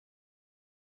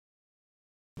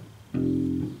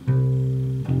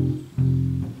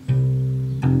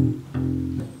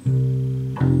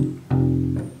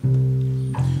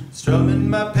strumming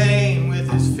my pain with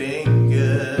his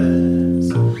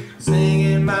fingers,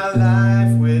 singing my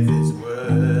life with his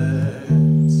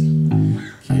words,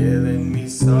 killing me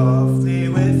softly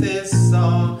with his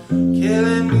song,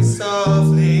 killing me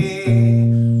softly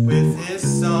with his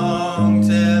song,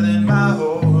 telling my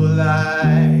whole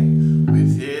life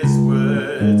with his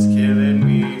words, killing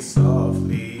me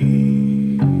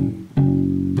softly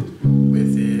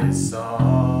with his song.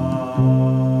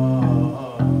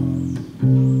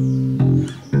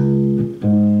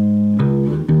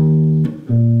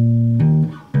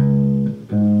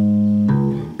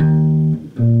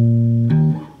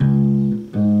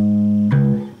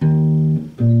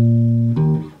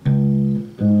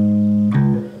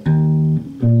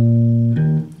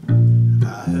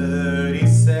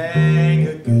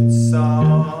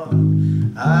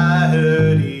 I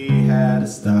heard he had a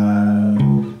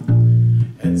style,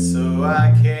 and so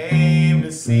I came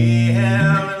to see him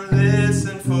and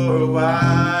listen for a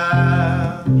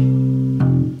while.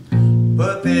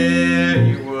 But there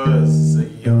he was, a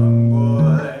young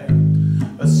boy,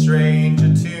 a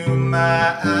stranger to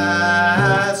my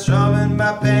eyes, strumming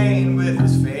my pain with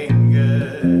his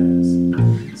fingers,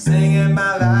 singing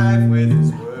my life with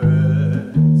his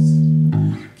words,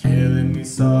 killing me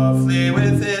softly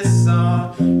with his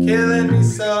song, killing me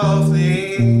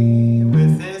softly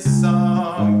with his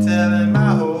song, telling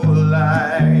my whole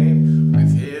life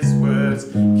with his words,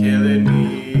 killing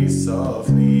me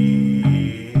softly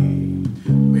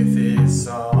with his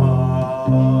song.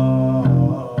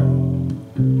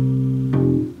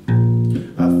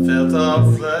 I felt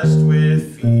all flushed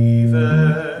with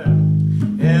fever,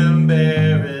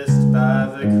 embarrassed by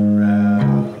the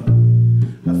crowd.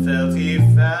 I felt he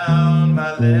found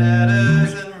my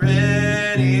letters and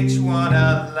read each one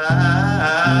out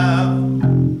loud.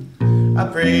 I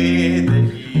prayed that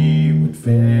he would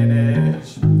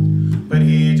finish, but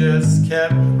he just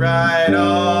kept right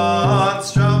on,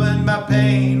 strumming my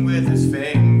pain with his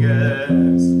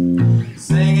fingers,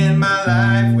 singing my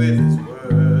life with his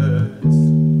words,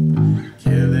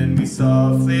 killing me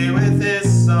softly with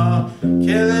his song,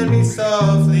 killing me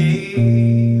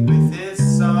softly with his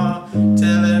song,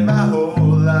 telling my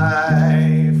whole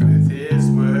life with his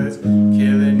words,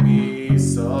 killing me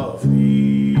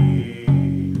softly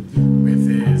with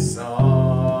his song.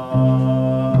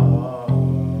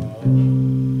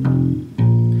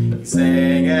 He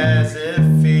sang as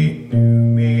if he knew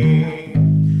me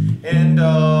and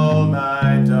all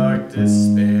my dark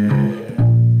despair,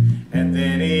 and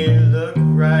then he looked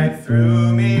right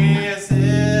through me as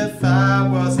if I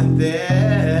wasn't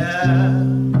there.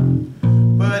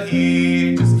 But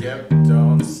he just kept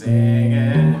on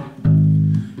singing,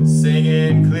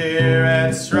 singing clear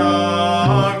and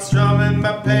strong, strumming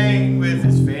my pain with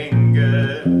his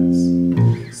fingers,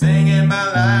 singing my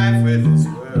life with his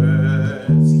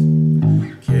words,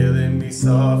 killing me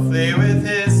softly with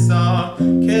his song,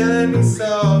 killing me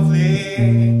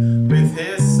softly with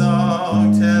his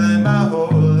song, telling my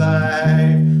whole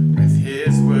life with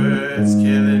his words,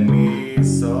 killing me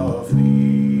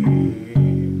softly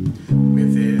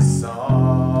with his song.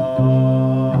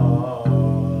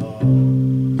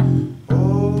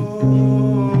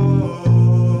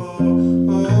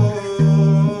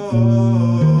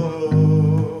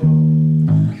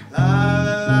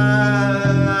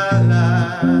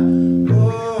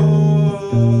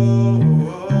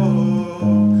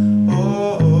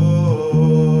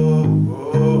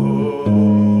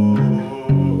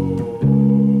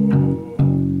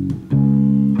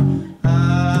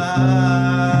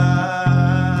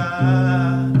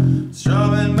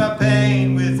 Strumming my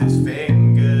pain with his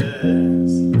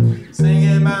fingers,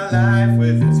 singing my life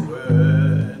with his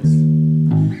words,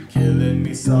 killing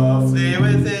me softly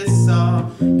with his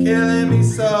song, killing me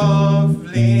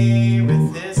softly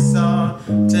with his song,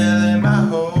 telling my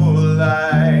whole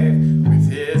life with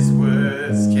his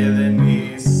words, killing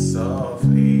me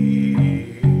softly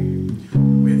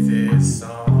with his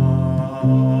song.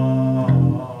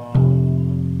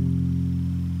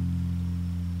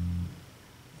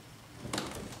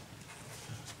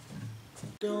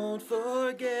 Don't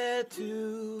forget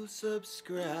to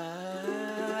subscribe.